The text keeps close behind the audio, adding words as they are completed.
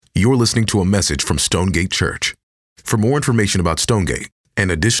You're listening to a message from Stonegate Church. For more information about Stonegate and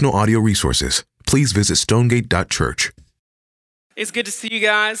additional audio resources, please visit stonegate.church. It's good to see you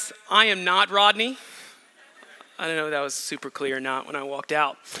guys. I am not Rodney. I don't know if that was super clear or not when I walked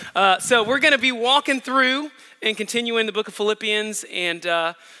out. So we're going to be walking through and continuing the book of Philippians. And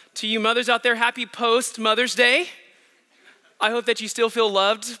to you mothers out there, happy post-Mother's Day. I hope that you still feel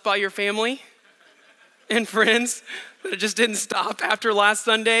loved by your family and friends, but it just didn't stop after last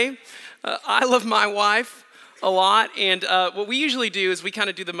Sunday. I love my wife a lot, and what we usually do is we kind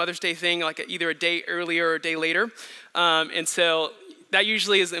of do the Mother's Day thing, like either a day earlier or a day later, and so that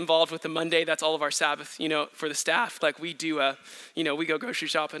usually is involved with the Monday. That's all of our Sabbath, for the staff. Like we do, we go grocery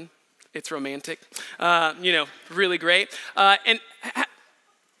shopping. It's romantic, really great.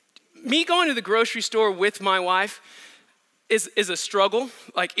 Me going to the grocery store with my wife is a struggle.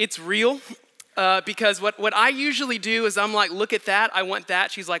 Like it's real. Because what I usually do is I'm like, look at that, I want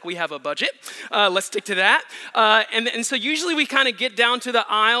that. She's like, we have a budget, let's stick to that. And so usually we kind of get down to the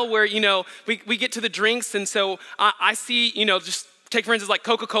aisle where, we get to the drinks. And so I see, just take for instance like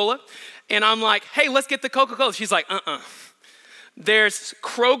Coca-Cola. And I'm like, hey, let's get the Coca-Cola. She's like, There's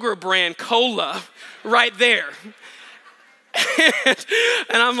Kroger brand cola right there.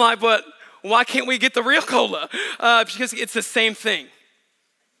 And I'm like, but why can't we get the real cola? Because it's the same thing.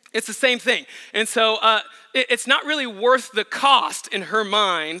 It's the same thing. And so it's not really worth the cost in her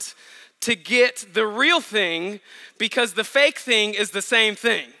mind to get the real thing because the fake thing is the same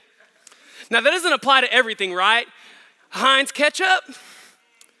thing. Now that doesn't apply to everything, right? Heinz ketchup,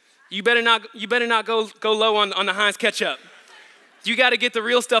 you better not go low on the Heinz ketchup. You got to get the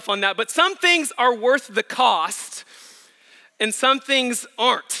real stuff on that. But some things are worth the cost and some things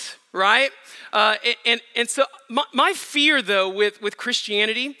aren't, right? And so my fear, though, with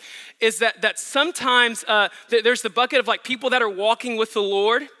Christianity is that sometimes there's the bucket of like people that are walking with the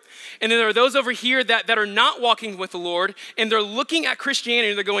Lord, and then there are those over here that are not walking with the Lord, and they're looking at Christianity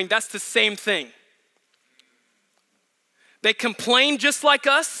and they're going, that's the same thing. They complain just like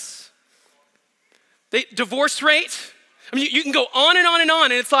us. Divorce rate. I mean, you can go on and on and on,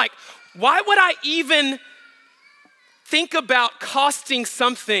 and it's like, why would I even think about costing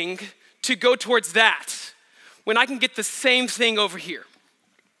something to go towards that when I can get the same thing over here?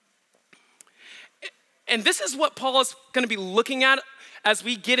 And this is what Paul is going to be looking at as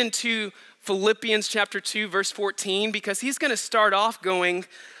we get into Philippians chapter 2, verse 14, because he's going to start off going,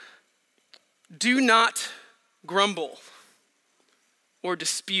 do not grumble or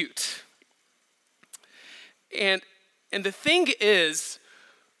dispute. And the thing is,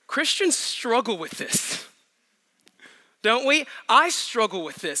 Christians struggle with this. Don't we? I struggle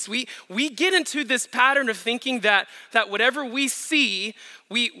with this. We get into this pattern of thinking that whatever we see,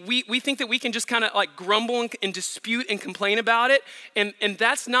 we think that we can just kind of like grumble and dispute and complain about it, and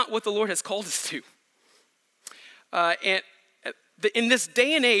that's not what the Lord has called us to. In this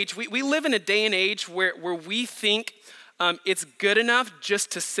day and age, we live in a day and age where we think it's good enough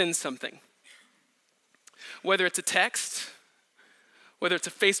just to send something. Whether it's a text, whether it's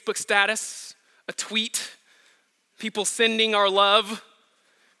a Facebook status, a tweet, people sending our love,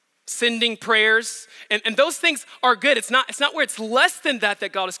 sending prayers, and those things are good. It's not where it's less than that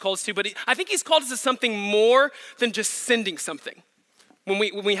God has called us to, but I think he's called us to something more than just sending something when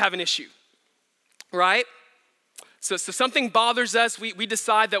we have an issue, right? So something bothers us, we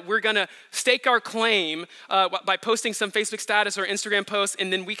decide that we're gonna stake our claim by posting some Facebook status or Instagram post,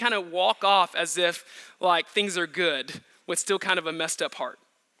 and then we kind of walk off as if like things are good with still kind of a messed up heart.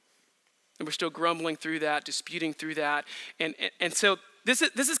 And we're still grumbling through that, disputing through that. And so this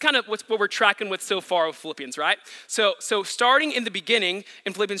is kind of what we're tracking with so far with Philippians, right? So starting in the beginning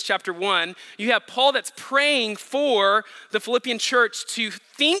in Philippians chapter 1, you have Paul that's praying for the Philippian church to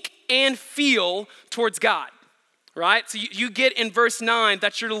think and feel towards God, right? So you get in verse 9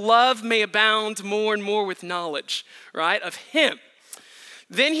 that your love may abound more and more with knowledge, right, of him.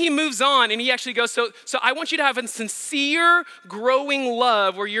 Then he moves on and he actually goes, so I want you to have a sincere, growing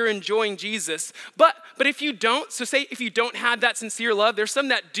love where you're enjoying Jesus. But if you don't, so say if you don't have that sincere love, there's some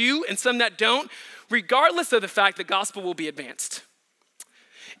that do and some that don't, regardless of the fact the gospel will be advanced.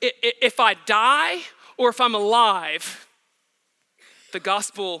 If I die or if I'm alive, the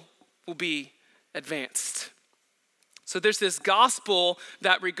gospel will be advanced. So there's this gospel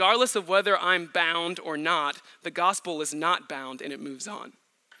that regardless of whether I'm bound or not, the gospel is not bound and it moves on.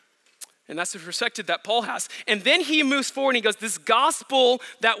 And that's the perspective that Paul has. And then he moves forward and he goes, this gospel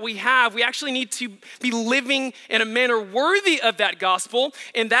that we have, we actually need to be living in a manner worthy of that gospel.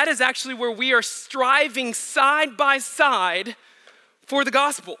 And that is actually where we are striving side by side for the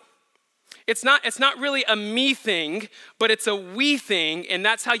gospel. It's not really a me thing, but it's a we thing, and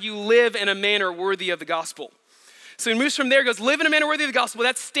that's how you live in a manner worthy of the gospel. So he moves from there, goes, live in a manner worthy of the gospel.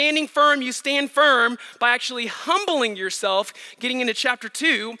 That's standing firm. You stand firm by actually humbling yourself, getting into chapter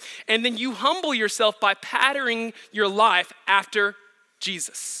 2, and then you humble yourself by patterning your life after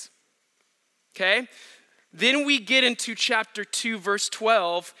Jesus. Okay? Then we get into chapter 2, verse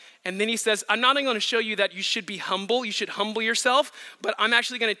 12, and then he says, I'm not only going to show you that you should be humble, you should humble yourself, but I'm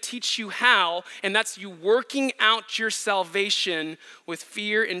actually going to teach you how, and that's you working out your salvation with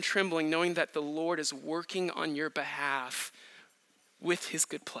fear and trembling, knowing that the Lord is working on your behalf with his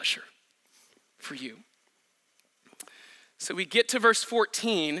good pleasure for you. So we get to verse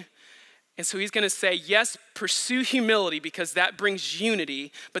 14, and so he's going to say, yes, pursue humility because that brings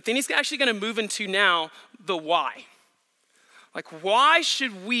unity, but then he's actually going to move into now the why. Like, why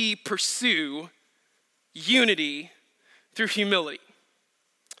should we pursue unity through humility?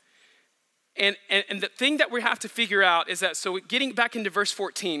 And the thing that we have to figure out is that, so getting back into verse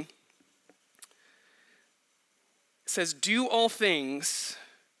 14, it says, do all things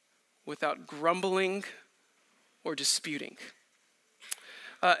without grumbling or disputing.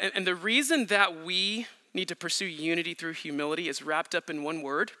 And the reason that we need to pursue unity through humility is wrapped up in one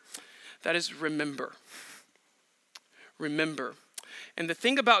word, that is remember. Remember. And the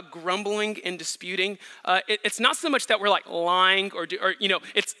thing about grumbling and disputing, it's not so much that we're like lying or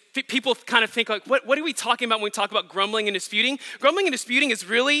it's people kind of think like, what are we talking about when we talk about grumbling and disputing? Grumbling and disputing is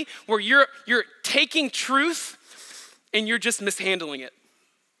really where you're taking truth and you're just mishandling it.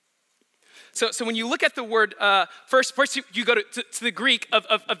 So when you look at the word, first you go to the Greek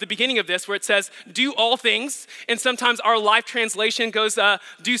of the beginning of this where it says, do all things. And sometimes our life translation goes,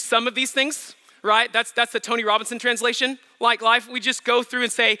 do some of these things. Right? That's the Tony Robinson translation. Like life, we just go through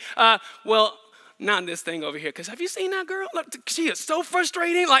and say, well, not this thing over here. Because have you seen that girl? Look, she is so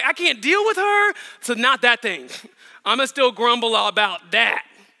frustrating. Like, I can't deal with her. So not that thing. I'm going to still grumble about that.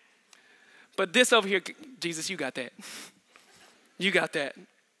 But this over here, Jesus, you got that. You got that.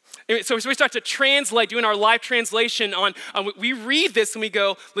 So we start to translate, doing our life translation on we read this and we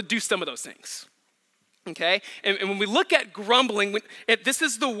go, let's do some of those things. Okay, and when we look at grumbling, this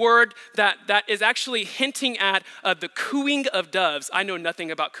is the word that is actually hinting at the cooing of doves. I know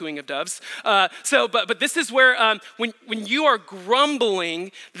nothing about cooing of doves. But this is where when you are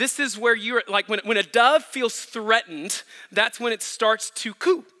grumbling, this is where you're like when a dove feels threatened, that's when it starts to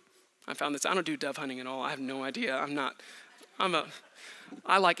coo. I found this. I don't do dove hunting at all. I have no idea.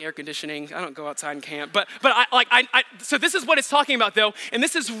 I like air conditioning. I don't go outside and camp. But so this is what it's talking about though, and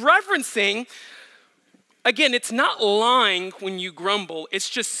this is referencing. Again, it's not lying when you grumble.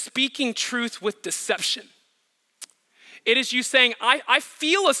 It's just speaking truth with deception. It is you saying, I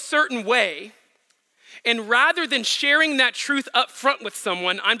feel a certain way, and rather than sharing that truth up front with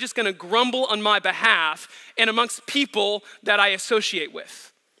someone, I'm just going to grumble on my behalf and amongst people that I associate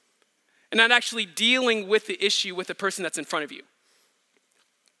with. And not actually dealing with the issue with the person that's in front of you.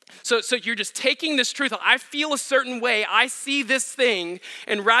 So you're just taking this truth. I feel a certain way. I see this thing.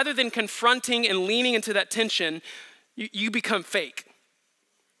 And rather than confronting and leaning into that tension, you become fake.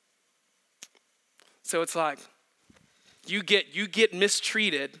 So it's like you get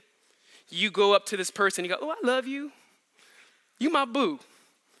mistreated. You go up to this person. You go, oh, I love you. You my boo.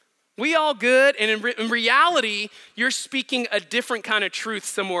 We all good. And in reality, you're speaking a different kind of truth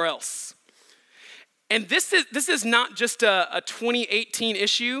somewhere else. And this is not just a 2018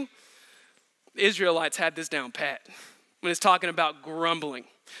 issue. The Israelites had this down pat when it's talking about grumbling.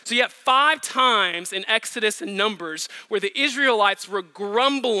 So you have 5 times in Exodus and Numbers where the Israelites were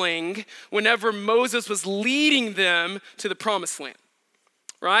grumbling whenever Moses was leading them to the promised land,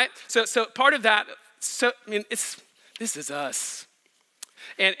 right? So part of that, this is us.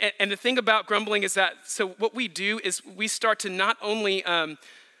 And the thing about grumbling is that, so what we do is we start to not only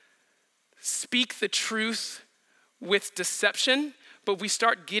speak the truth with deception, but we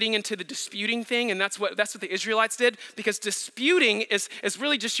start getting into the disputing thing, and that's what the Israelites did, because disputing is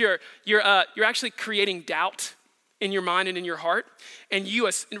really just you're actually creating doubt in your mind and in your heart, and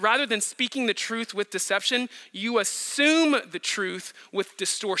rather than speaking the truth with deception, you assume the truth with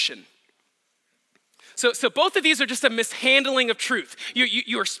distortion. So both of these are just a mishandling of truth.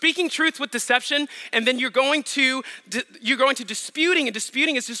 You are speaking truth with deception, and then you're going to disputing, and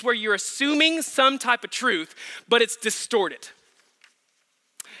disputing is just where you're assuming some type of truth, but it's distorted.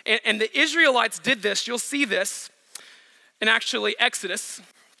 And the Israelites did this. You'll see this in actually Exodus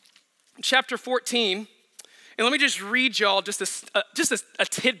chapter 14. And let me just read y'all just a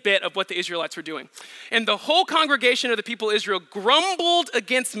tidbit of what the Israelites were doing. And the whole congregation of the people of Israel grumbled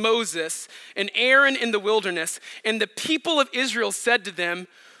against Moses and Aaron in the wilderness. And the people of Israel said to them,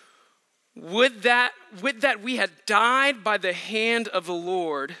 Would that we had died by the hand of the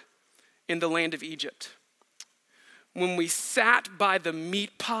Lord in the land of Egypt, when we sat by the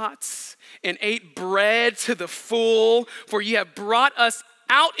meat pots and ate bread to the full, for ye have brought us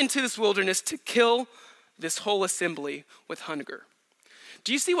out into this wilderness to kill this whole assembly with hunger.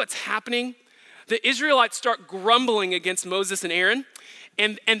 Do you see what's happening? The Israelites start grumbling against Moses and Aaron,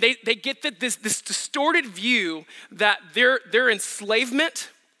 and they get this distorted view that their enslavement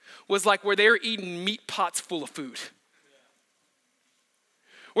was like where they were eating meat pots full of food.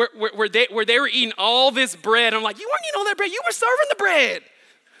 Where they were eating all this bread. I'm like, you weren't eating all that bread, you were serving the bread.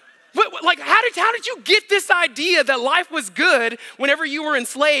 Like, how did you get this idea that life was good whenever you were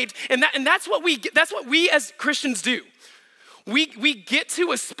enslaved? And that's what we as Christians do. We get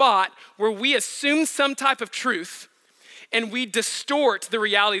to a spot where we assume some type of truth and we distort the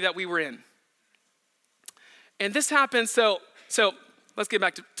reality that we were in. And this happens, so let's get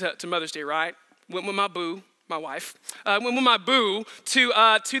back to Mother's Day, right? Went with my boo, my wife, went with my boo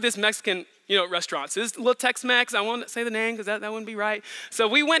to this Mexican restaurant. So this little Tex-Mex, I won't say the name because that wouldn't be right. So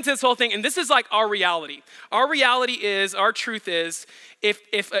we went to this whole thing, and this is like our reality. Our truth is,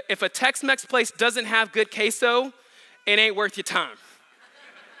 if a Tex-Mex place doesn't have good queso, it ain't worth your time.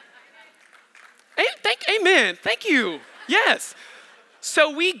 Amen, thank you, yes.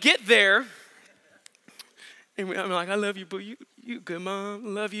 So we get there, and I'm like, I love you, boo, you good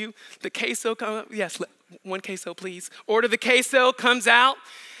mom, love you. The queso comes up, yes, one queso please. Order the queso, comes out.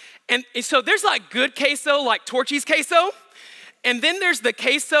 And so there's like good queso, like Torchy's queso. And then there's the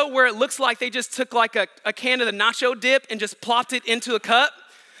queso where it looks like they just took like a can of the nacho dip and just plopped it into a cup.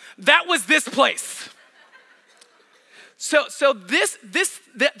 That was this place. So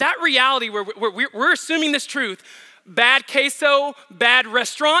that reality where we're assuming this truth, bad queso, bad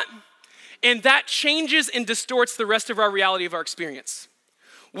restaurant, and that changes and distorts the rest of our reality of our experience.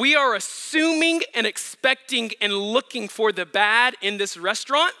 We are assuming and expecting and looking for the bad in this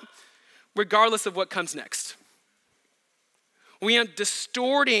restaurant, regardless of what comes next. We are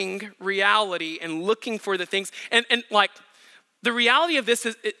distorting reality and looking for the things. And like, the reality of this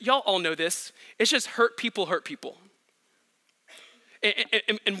is, y'all all know this, it's just hurt people hurt people.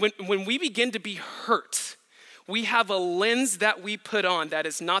 And when we begin to be hurt, we have a lens that we put on that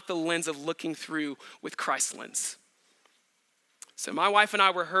is not the lens of looking through with Christ's lens. So my wife and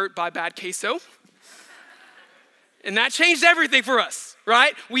I were hurt by bad queso, and that changed everything for us,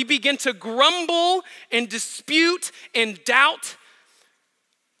 right? We begin to grumble and dispute and doubt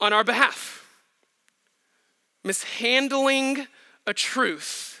on our behalf, mishandling a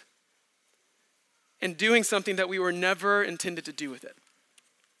truth and doing something that we were never intended to do with it.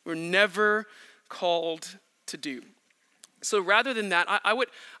 We're never called to do. So rather than that, I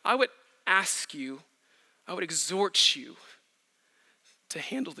would ask you, I would exhort you to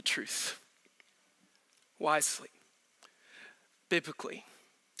handle the truth wisely, biblically.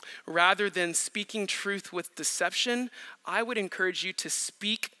 Rather than speaking truth with deception, I would encourage you to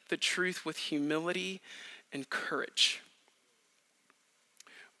speak the truth with humility and courage,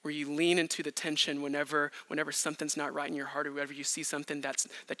 where you lean into the tension whenever something's not right in your heart, or whenever you see something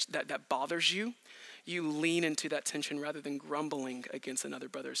that bothers you, you lean into that tension rather than grumbling against another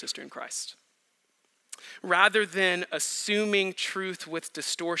brother or sister in Christ. Rather than assuming truth with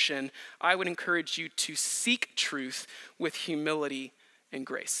distortion, I would encourage you to seek truth with humility and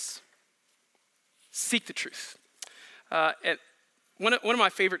grace. Seek the truth. And one of my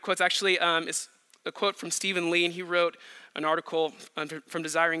favorite quotes actually is a quote from Stephen Lee, and he wrote an article from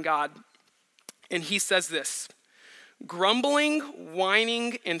Desiring God, and he says this: grumbling,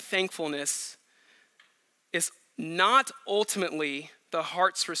 whining, and thankfulness is not ultimately the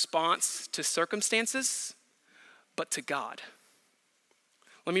heart's response to circumstances, but to God.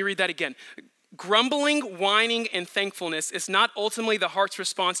 Let me read that again. Grumbling, whining, and thankfulness is not ultimately the heart's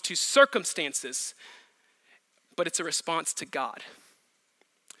response to circumstances, but it's a response to God.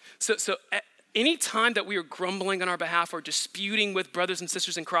 So any time that we are grumbling on our behalf or disputing with brothers and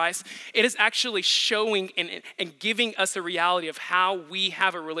sisters in Christ, it is actually showing and giving us a reality of how we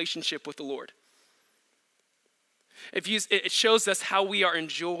have a relationship with the Lord. It shows us how we are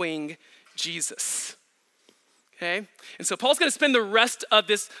enjoying Jesus. Okay? And so Paul's going to spend the rest of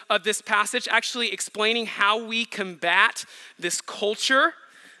this passage actually explaining how we combat this culture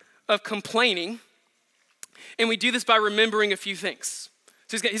of complaining. And we do this by remembering a few things.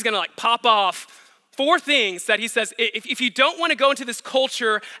 So he's going to like pop off 4 things that he says, if you don't want to go into this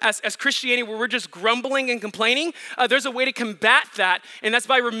culture as Christianity where we're just grumbling and complaining, there's a way to combat that, and that's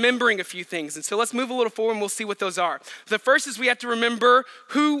by remembering a few things. And so let's move a little forward and we'll see what those are. The first is we have to remember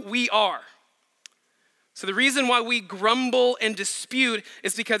who we are. So the reason why we grumble and dispute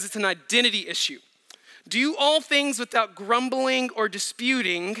is because it's an identity issue. Do all things without grumbling or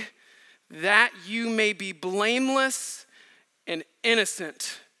disputing, that you may be blameless and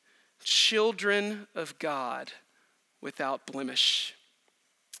innocent, children of God without blemish.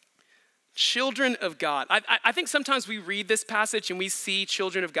 Children of God. I think sometimes we read this passage and we see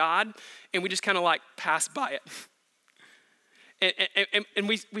children of God and we just kind of like pass by it. And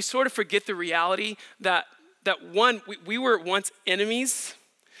we sort of forget the reality that one, we were once enemies,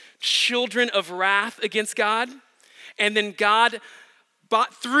 children of wrath against God, and then God,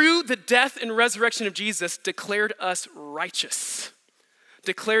 through the death and resurrection of Jesus, declared us righteous,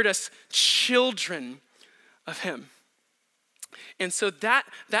 declared us children of him. And so that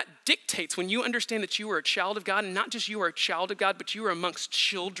dictates, when you understand that you are a child of God, and not just you are a child of God, but you are amongst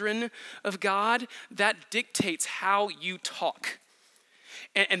children of God, that dictates how you talk.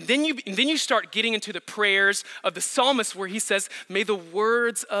 And then you start getting into the prayers of the psalmist where he says, may the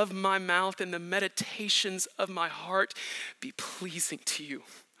words of my mouth and the meditations of my heart be pleasing to you,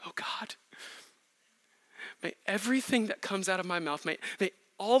 oh God. May everything that comes out of my mouth, may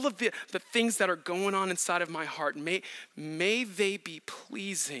all of the things that are going on inside of my heart, may they be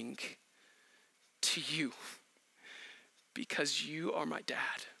pleasing to you because you are my dad,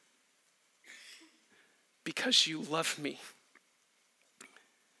 because you love me.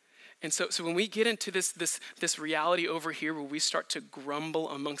 And so when we get into this reality over here where we start to grumble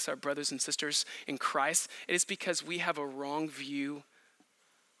amongst our brothers and sisters in Christ, it is because we have a wrong view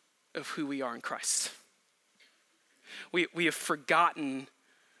of who we are in Christ. We have forgotten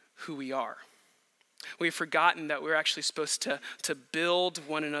who we are. We have forgotten that we're actually supposed to build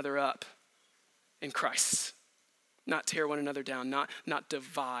one another up in Christ, not tear one another down, not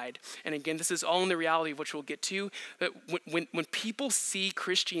divide. And again, this is all in the reality of which we'll get to, that when people see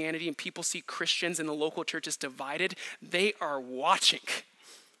Christianity and people see Christians in the local churches divided, they are watching.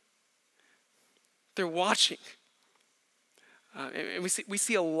 They're watching. And we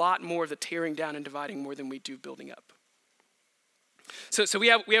see a lot more of the tearing down and dividing more than we do building up. So we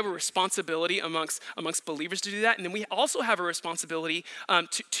have a responsibility amongst believers to do that, and then we also have a responsibility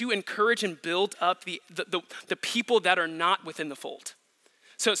to encourage and build up the people that are not within the fold.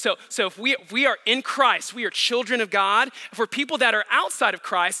 So if we are in Christ, we are children of God. For people that are outside of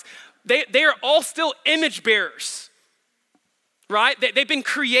Christ, they are all still image bearers, right? They've been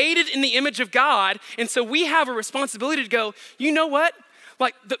created in the image of God, and so we have a responsibility to go, you know what?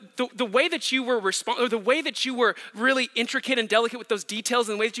 Like the way that you were or the way that you were really intricate and delicate with those details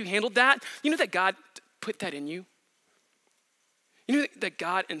and the way that you handled that, you know that God put that in you? You know that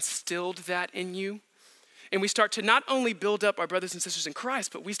God instilled that in you? And we start to not only build up our brothers and sisters in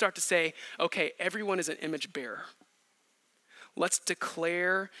Christ, but we start to say, okay, everyone is an image bearer. Let's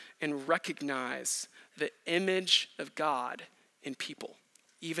declare and recognize the image of God in people,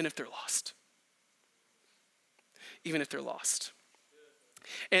 even if they're lost. Even if they're lost.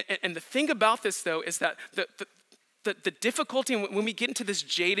 And the thing about this, though, is that the difficulty when we get into this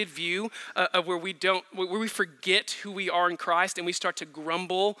jaded view of where we forget who we are in Christ and we start to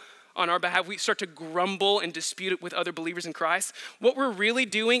grumble on our behalf, we start to grumble and dispute it with other believers in Christ, what we're really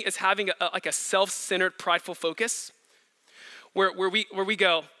doing is having a self-centered, prideful focus where we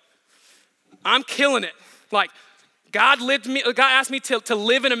go, I'm killing it. Like, God asked me to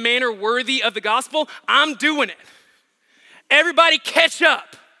live in a manner worthy of the gospel. I'm doing it. Everybody catch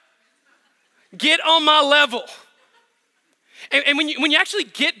up. Get on my level. And when you actually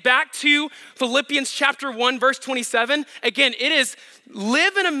get back to Philippians chapter 1, verse 27, again, it is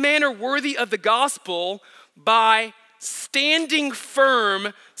live in a manner worthy of the gospel by standing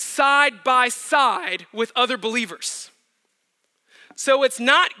firm side by side with other believers. So it's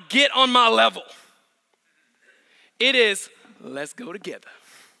not get on my level. It is let's go together.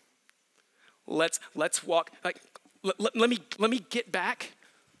 Let's walk. Like, let me get back.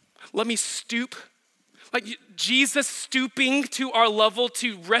 Let me stoop. Like Jesus stooping to our level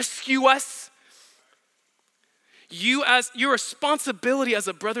to rescue us. Your responsibility as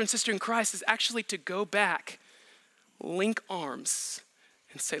a brother and sister in Christ is actually to go back, link arms,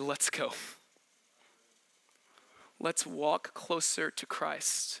 and say, let's go. Let's walk closer to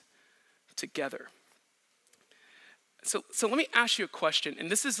Christ together. So let me ask you a question, and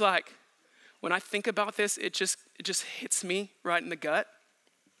this is like, when I think about this, it just hits me right in the gut.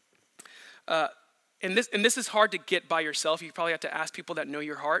 And this is hard to get by yourself. You probably have to ask people that know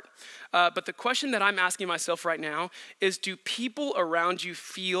your heart. But the question that I'm asking myself right now is, do people around you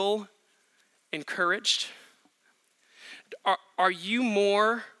feel encouraged? Are you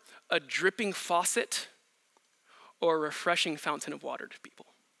more a dripping faucet or a refreshing fountain of water to people?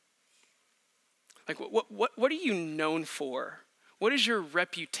 Like, what are you known for? What is your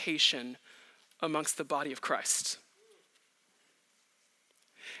reputation amongst the body of Christ?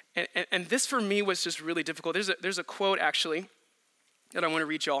 And this for me was just really difficult. There's a quote actually that I want to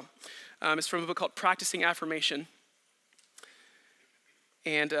read y'all. It's from a book called Practicing Affirmation.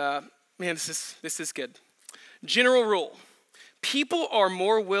 And man, this is good. General rule: people are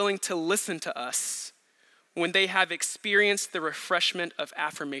more willing to listen to us when they have experienced the refreshment of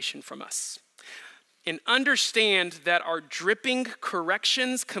affirmation from us. And understand that our dripping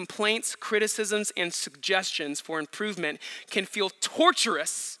corrections, complaints, criticisms, and suggestions for improvement can feel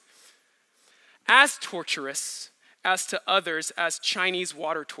torturous as to others as Chinese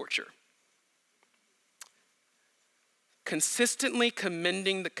water torture. Consistently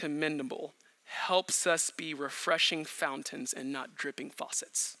commending the commendable helps us be refreshing fountains and not dripping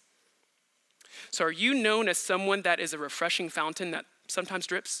faucets. So are you known as someone that is a refreshing fountain that sometimes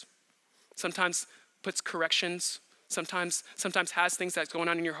drips, sometimes puts corrections, sometimes has things that's going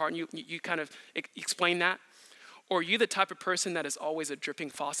on in your heart and you kind of explain that? Or are you the type of person that is always a dripping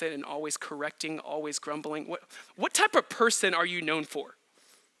faucet and always correcting, always grumbling? What type of person are you known for?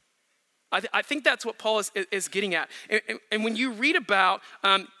 I think that's what Paul is getting at. And when you read about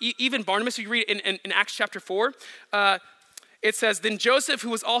even Barnabas, you read in Acts chapter 4, it says, then Joseph,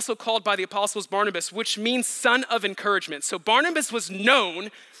 who was also called by the apostles Barnabas, which means son of encouragement. So Barnabas was known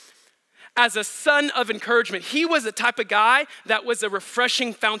as a son of encouragement. He was the type of guy that was a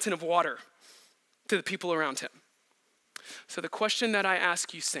refreshing fountain of water to the people around him. So the question that I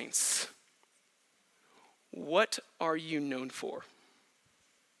ask you, saints, what are you known for?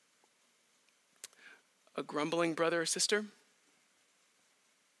 A grumbling brother or sister?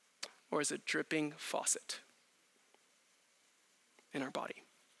 Or is it dripping faucet in our body?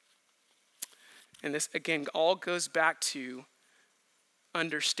 And this, again, all goes back to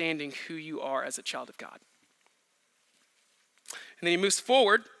understanding who you are as a child of God. And then he moves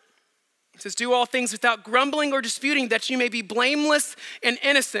forward. He says, do all things without grumbling or disputing, that you may be blameless and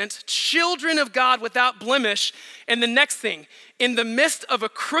innocent, children of God without blemish. And the next thing, in the midst of a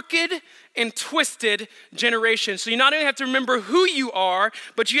crooked and twisted generation. So you not only have to remember who you are,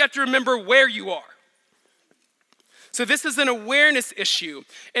 but you have to remember where you are. So this is an awareness issue.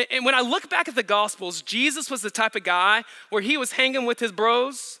 And when I look back at the Gospels, Jesus was the type of guy where he was hanging with his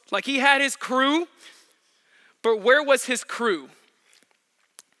bros, like he had his crew. But where was his crew?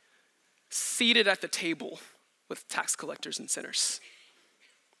 Seated at the table with tax collectors and sinners.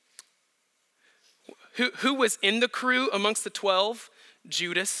 Who was in the crew amongst the 12?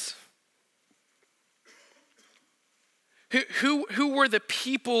 Judas. Who were the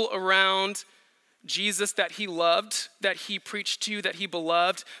people around Jesus that he loved, that he preached to, that he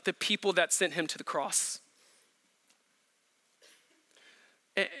beloved? The people that sent him to the cross.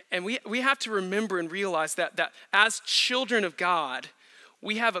 And we have to remember and realize that as children of God,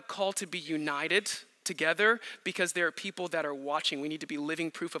 we have a call to be united together because there are people that are watching. We need to be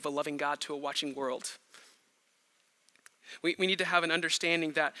living proof of a loving God to a watching world. We need to have an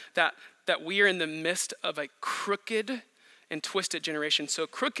understanding that we are in the midst of a crooked and twisted generation. So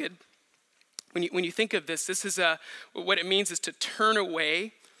crooked, when you think of this is what it means is to turn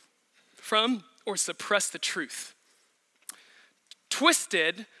away from or suppress the truth.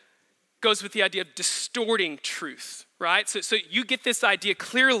 Twisted goes with the idea of distorting truth, right? So you get this idea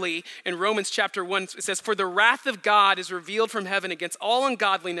clearly in Romans chapter 1. It says, for the wrath of God is revealed from heaven against all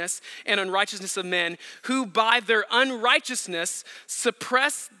ungodliness and unrighteousness of men who by their unrighteousness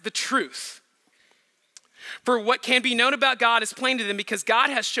suppress the truth. For what can be known about God is plain to them because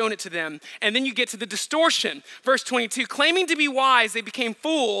God has shown it to them. And then you get to the distortion. Verse 22, claiming to be wise, they became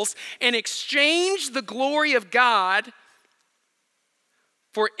fools and exchanged the glory of God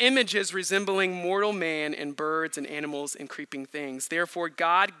for images resembling mortal man and birds and animals and creeping things. Therefore,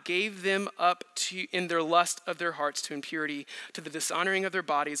 God gave them up to in their lust of their hearts to impurity, to the dishonoring of their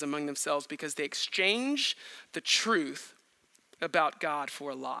bodies among themselves, because they exchanged the truth about God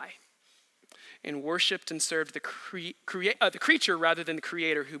for a lie, and worshipped and served the creature rather than the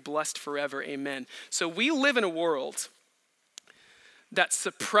creator, who blessed forever. Amen. So we live in a world that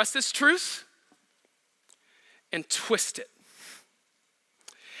suppresses truth and twists it.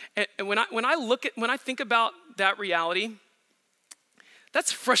 And when I think about that reality, that's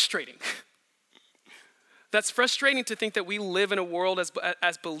frustrating. That's frustrating to think that we live in a world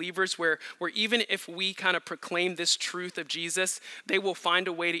as believers where even if we kind of proclaim this truth of Jesus, they will find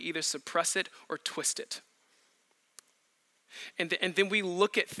a way to either suppress it or twist it. And then we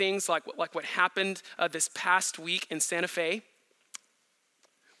look at things like what happened this past week in Santa Fe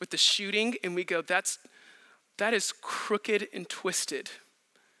with the shooting, and we go, that is crooked and twisted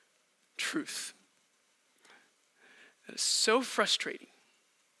truth. It is so frustrating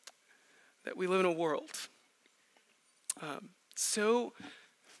that we live in a world so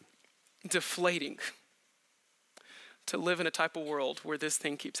deflating to live in a type of world where this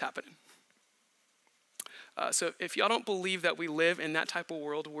thing keeps happening. So if y'all don't believe that we live in that type of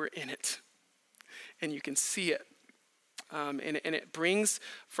world, we're in it. And you can see it. And it brings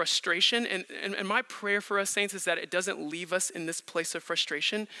frustration. And my prayer for us, saints, is that it doesn't leave us in this place of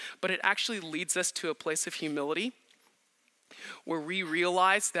frustration, but it actually leads us to a place of humility where we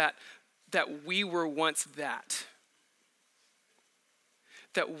realize that we were once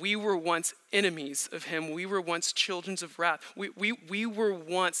that we were once enemies of him. We were once children of wrath. We were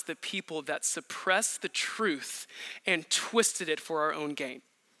once the people that suppressed the truth and twisted it for our own gain.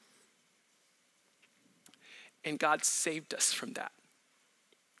 And God saved us from that.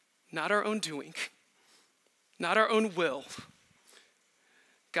 Not our own doing, not our own will.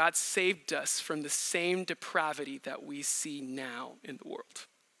 God saved us from the same depravity that we see now in the world.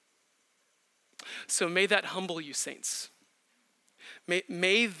 So may that humble you, saints.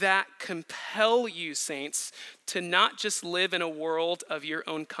 May that compel you, saints, to not just live in a world of your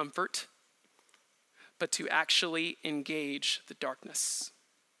own comfort, but to actually engage the darkness.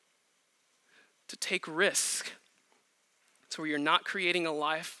 To take risk, so where you're not creating a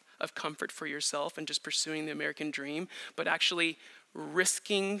life of comfort for yourself and just pursuing the American dream, but actually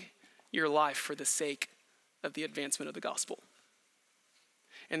risking your life for the sake of the advancement of the gospel.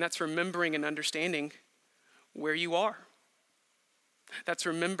 And that's remembering and understanding where you are. That's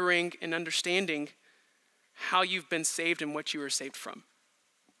remembering and understanding how you've been saved and what you were saved from.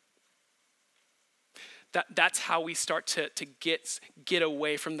 That's how we start to get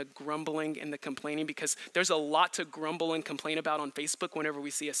away from the grumbling and the complaining, because there's a lot to grumble and complain about on Facebook whenever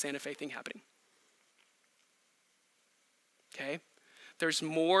we see a Santa Fe thing happening. Okay? There's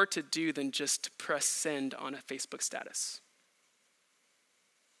more to do than just press send on a Facebook status.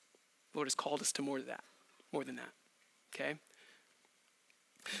 The Lord has called us to more than that. Okay?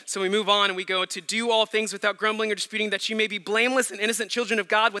 So we move on and we go to do all things without grumbling or disputing, that you may be blameless and innocent children of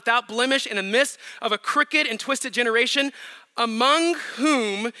God, without blemish in the midst of a crooked and twisted generation, among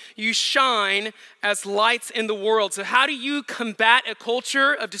whom you shine as lights in the world. So how do you combat a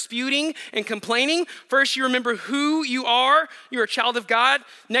culture of disputing and complaining? First, you remember who you are. You're a child of God.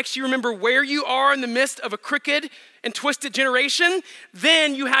 Next, you remember where you are in the midst of a crooked and twisted generation.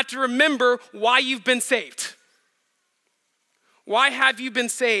 Then you have to remember why you've been saved. Why have you been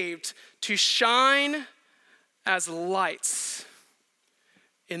saved? To shine as lights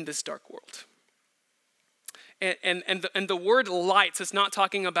in this dark world. And the word lights is not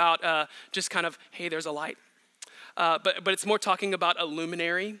talking about just kind of, hey, there's a light. But it's more talking about a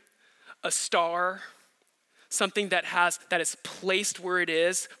luminary, a star, something that is placed where it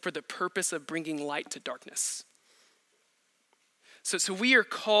is for the purpose of bringing light to darkness. So we are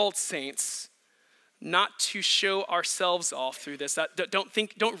called, saints, not to show ourselves off through this.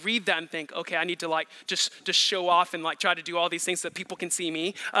 Don't read that and think, okay, I need to just show off and try to do all these things so that people can see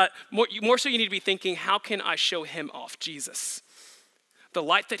me. More so you need to be thinking, how can I show him off, Jesus? The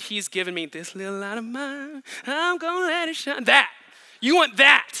light that he's given me, this little light of mine, I'm gonna let it shine. That, you want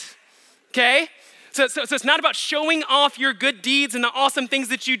that, okay? So it's not about showing off your good deeds and the awesome things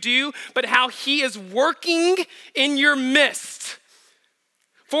that you do, but how he is working in your midst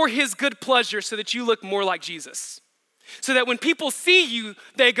for his good pleasure so that you look more like Jesus. So that when people see you,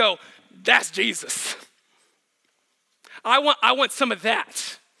 they go, that's Jesus. I want some of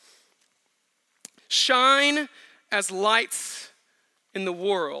that. Shine as lights in the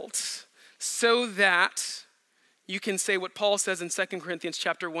world so that you can say what Paul says in 2 Corinthians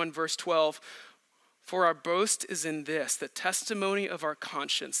chapter 1, verse 12, for our boast is in this, the testimony of our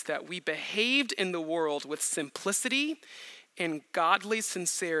conscience, that we behaved in the world with simplicity and godly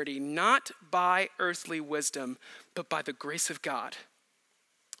sincerity, not by earthly wisdom, but by the grace of God,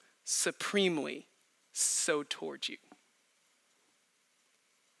 supremely so toward you.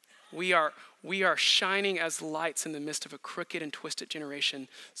 We are shining as lights in the midst of a crooked and twisted generation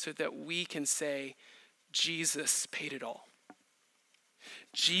so that we can say, Jesus paid it all.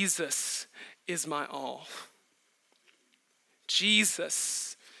 Jesus is my all.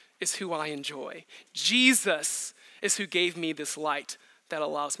 Jesus is who I enjoy. Jesus is who gave me this light that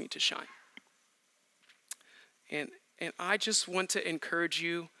allows me to shine. And I just want to encourage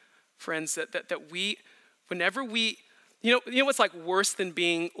you, friends, that we, whenever we, you know what's worse than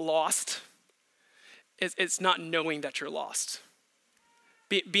being lost? It's not knowing that you're lost.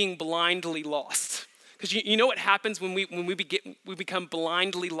 Being blindly lost. Because you know what happens when we become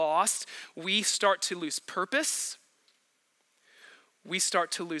blindly lost? We start to lose purpose. We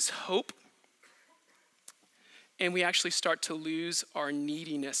start to lose hope. and we actually start to lose our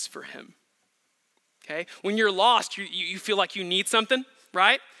neediness for him. Okay? When you're lost, you feel like you need something,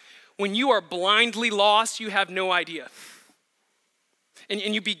 right? When you are blindly lost, you have no idea.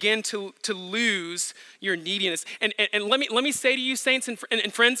 And you begin to lose your neediness. And let me say to you, saints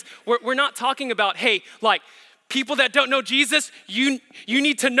and friends, we're not talking about, hey, like people that don't know Jesus, you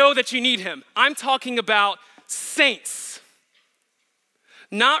need to know that you need him. I'm talking about saints.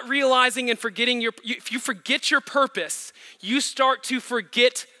 Not realizing and forgetting if you forget your purpose, you start to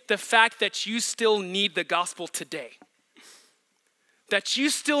forget the fact that you still need the gospel today. That you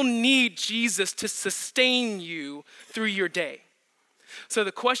still need Jesus to sustain you through your day. So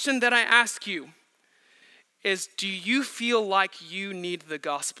the question that I ask you is, do you feel like you need the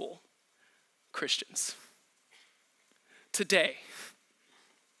gospel, Christians? Today,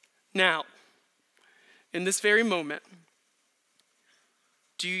 now, in this very moment,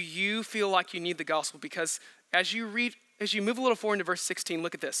 do you feel like you need the gospel? Because as you move a little forward into verse 16,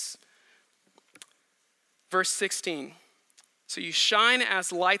 look at this. Verse 16, so you shine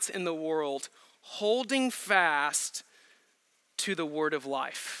as lights in the world, holding fast to the word of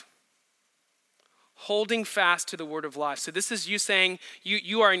life. Holding fast to the word of life. So this is you saying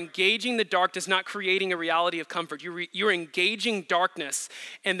you are engaging the darkness, not creating a reality of comfort. You're engaging darkness.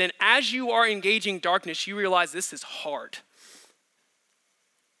 And then as you are engaging darkness, you realize this is hard.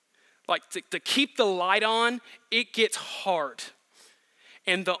 Like to keep the light on, it gets hard.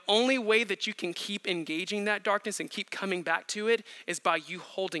 And the only way that you can keep engaging that darkness and keep coming back to it is by you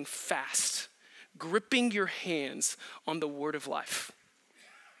holding fast, gripping your hands on the word of life.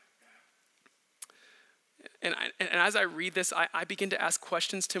 And as I read this, I begin to ask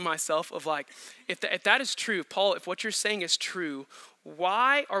questions to myself of like, if that is true, Paul, if what you're saying is true,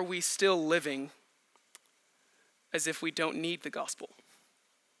 why are we still living as if we don't need the gospel?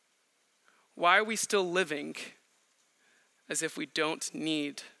 Why are we still living as if we don't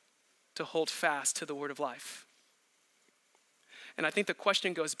need to hold fast to the word of life? And I think the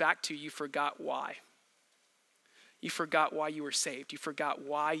question goes back to, you forgot why. You forgot why you were saved. You forgot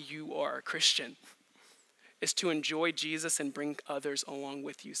why you are a Christian. Is to enjoy Jesus and bring others along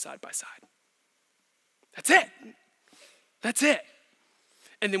with you side by side. That's it. That's it.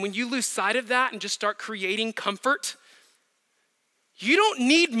 And then when you lose sight of that and just start creating comfort, you don't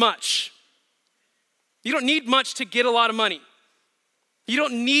need much. You don't need much to get a lot of money. You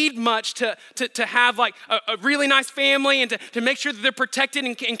don't need much to have like a really nice family and to make sure that they're protected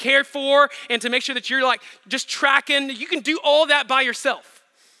and cared for, and to make sure that you're like just tracking. You can do all that by yourself.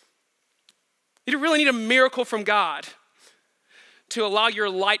 You don't really need a miracle from God to allow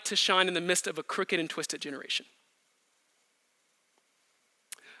your light to shine in the midst of a crooked and twisted generation.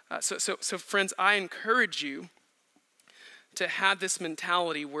 So friends, I encourage you to have this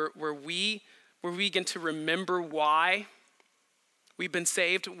mentality where we begin to remember why we've been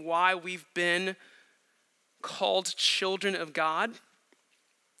saved, why we've been called children of God,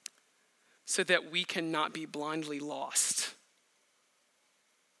 so that we cannot be blindly lost.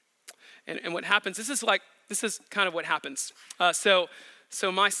 And what happens, this is kind of what happens. So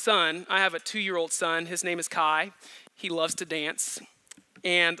my son, I have a 2-year-old son, his name is Kai. He loves to dance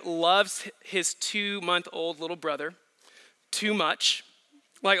and loves his 2-month-old little brother too much,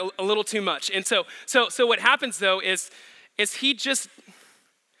 like a little too much. And so what happens though is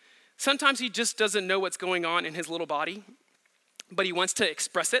sometimes he just doesn't know what's going on in his little body, but he wants to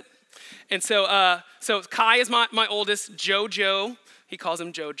express it. And so Kai is my oldest. Jojo, he calls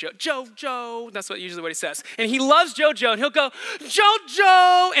him Jojo. That's usually what he says. And he loves Jojo, and he'll go,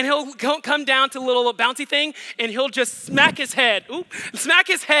 Jojo, and he'll come down to the little bouncy thing, and he'll just smack his head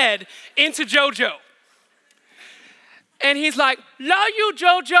into Jojo. And he's like, love you,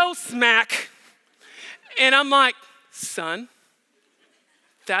 Jojo, smack. And I'm like, son,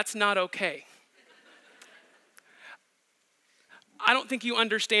 that's not okay. I don't think you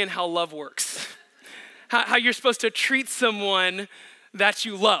understand how love works. How you're supposed to treat someone that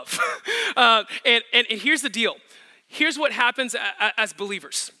you love. And here's the deal. Here's what happens as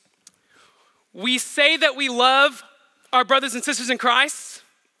believers. We say that we love our brothers and sisters in Christ,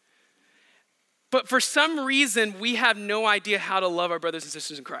 but for some reason, we have no idea how to love our brothers and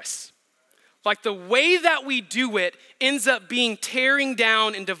sisters in Christ. Like the way that we do it ends up being tearing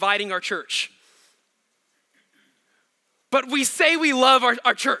down and dividing our church. But we say we love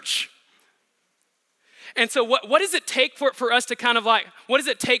our church. And so what does it take for us to kind of like, what does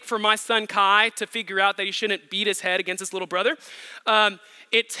it take for my son Kai to figure out that he shouldn't beat his head against his little brother?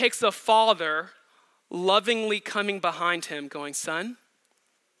 It takes a father lovingly coming behind him going, son,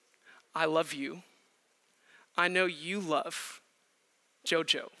 I love you. I know you love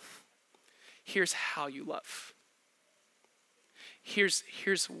Jojo. Here's how you love.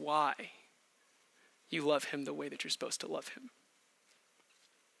 here's why you love him the way that you're supposed to love him.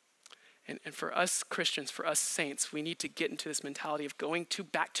 And for us Christians, for us saints, we need to get into this mentality of going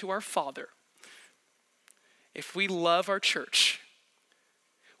back to our Father. If we love our church,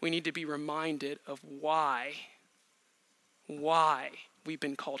 we need to be reminded of why we've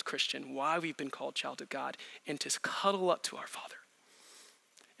been called Christian, why we've been called child of God, and to cuddle up to our Father.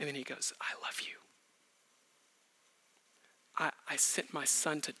 And then he goes, I love you. I sent my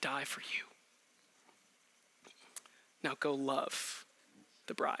son to die for you. Now go love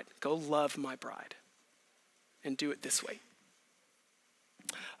the bride. Go love my bride. And do it this way.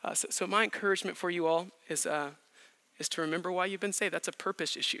 So my encouragement for you all is to remember why you've been saved. That's a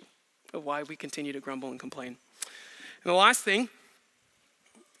purpose issue of why we continue to grumble and complain. And the last thing,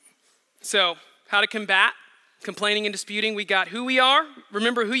 so how to combat complaining and disputing. We got who we are.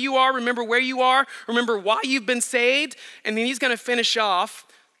 Remember who you are. Remember where you are. Remember why you've been saved. And then he's going to finish off.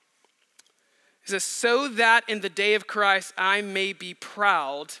 He says, so that in the day of Christ I may be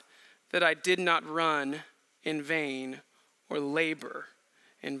proud that I did not run in vain or labor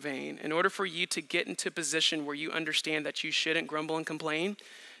in vain. In order for you to get into a position where you understand that you shouldn't grumble and complain,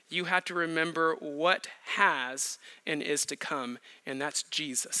 you have to remember what has and is to come, and that's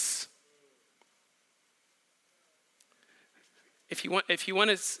Jesus. If you want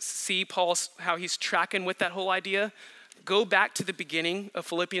to see how he's tracking with that whole idea, go back to the beginning of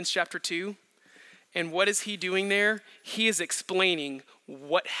Philippians chapter 2. And what is he doing there? He is explaining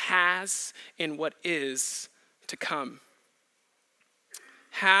what has and what is to come.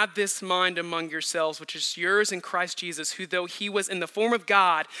 Have this mind among yourselves, which is yours in Christ Jesus, who though he was in the form of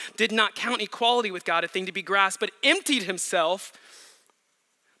God, did not count equality with God a thing to be grasped, but emptied himself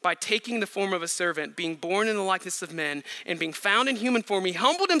by taking the form of a servant, being born in the likeness of men, and being found in human form. He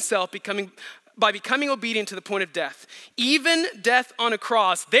humbled himself by becoming obedient to the point of death, even death on a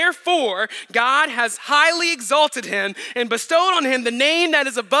cross. Therefore, God has highly exalted him and bestowed on him the name that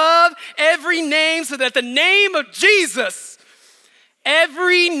is above every name, so that the name of Jesus,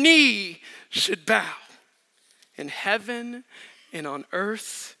 every knee should bow in heaven and on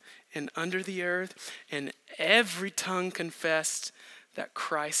earth and under the earth, and every tongue confess that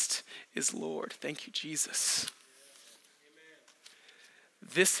Christ is Lord. Thank you, Jesus.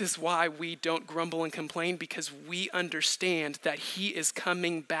 This is why we don't grumble and complain, because we understand that he is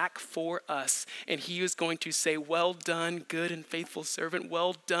coming back for us, and he is going to say, well done, good and faithful servant.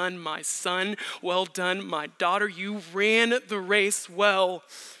 Well done, my son. Well done, my daughter. You ran the race well.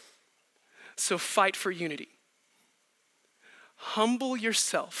 So fight for unity. Humble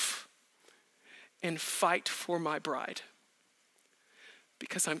yourself and fight for my bride,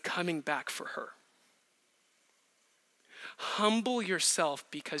 because I'm coming back for her. Humble yourself,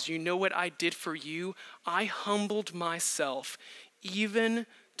 because you know what I did for you? I humbled myself even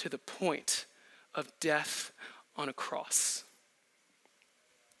to the point of death on a cross.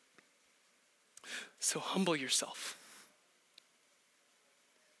 So humble yourself.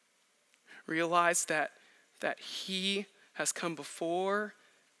 Realize that he has come before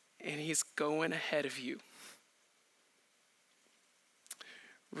and he's going ahead of you.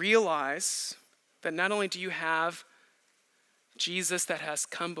 Realize that not only do you have Jesus that has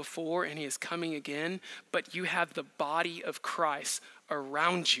come before and he is coming again, but you have the body of Christ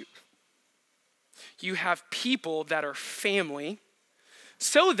around you. You have people that are family,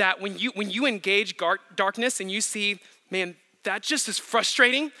 so that when you engage darkness and you see, man, that just is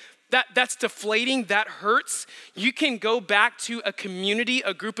frustrating, that's deflating, that hurts, you can go back to a community,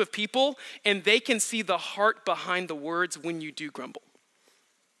 a group of people, and they can see the heart behind the words when you do grumble.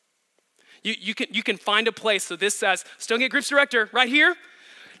 You can find a place. So this says, Stonegate Groups Director, right here,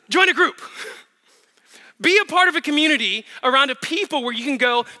 join a group. Be a part of a community around a people where you can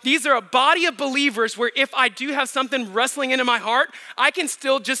go, these are a body of believers where if I do have something wrestling into my heart, I can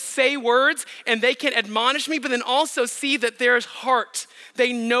still just say words and they can admonish me, but then also see that there's heart.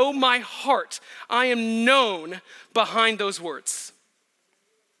 They know my heart. I am known behind those words.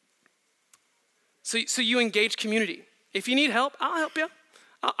 So you engage community. If you need help, I'll help you.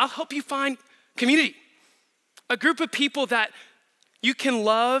 I'll help you find community. A group of people that you can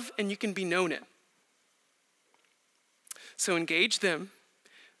love and you can be known in. So engage them.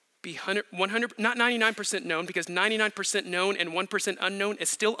 Be 100, not 99% known, because 99% known and 1% unknown is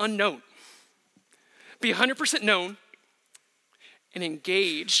still unknown. Be 100% known and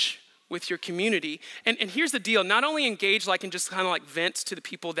engage with your community. And here's the deal. Not only engage like and just kind of like vent to the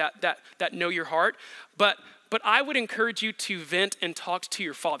people that know your heart, but I would encourage you to vent and talk to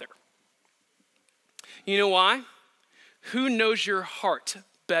your Father. You know why? Who knows your heart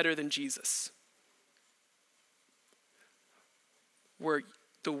better than Jesus? where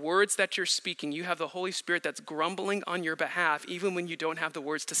the words that you're speaking, you have the Holy Spirit that's grumbling on your behalf, even when you don't have the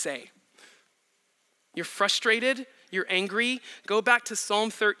words to say. You're frustrated, you're angry. Go back to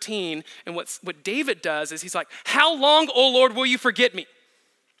Psalm 13, and what David does is he's like, how long, O Lord, will you forget me?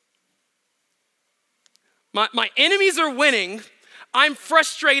 My enemies are winning. I'm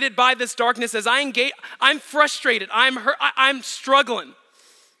frustrated by this darkness as I engage. I'm frustrated, I'm hurt, I'm struggling.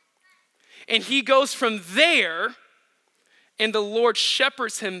 And he goes from there, and the Lord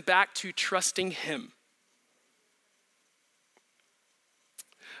shepherds him back to trusting him.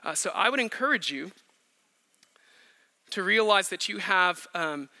 So I would encourage you to realize that you have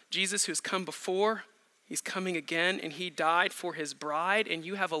Jesus who's come before, he's coming again, and he died for his bride, and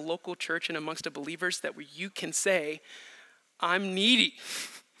you have a local church and amongst the believers that where you can say, I'm needy,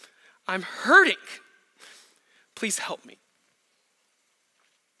 I'm hurting, please help me.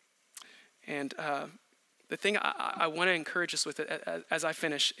 And the thing I want to encourage us with as I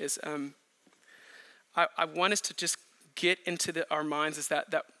finish is I want us to just get into our minds is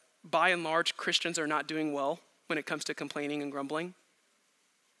that by and large, Christians are not doing well when it comes to complaining and grumbling.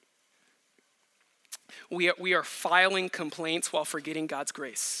 We are filing complaints while forgetting God's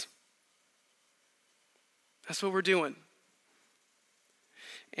grace. That's what we're doing.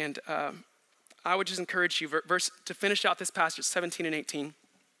 And I would just encourage you, to finish out this passage, 17 and 18.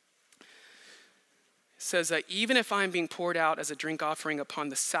 Says that even if I am being poured out as a drink offering upon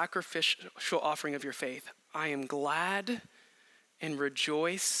the sacrificial offering of your faith, I am glad and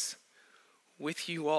rejoice with you all.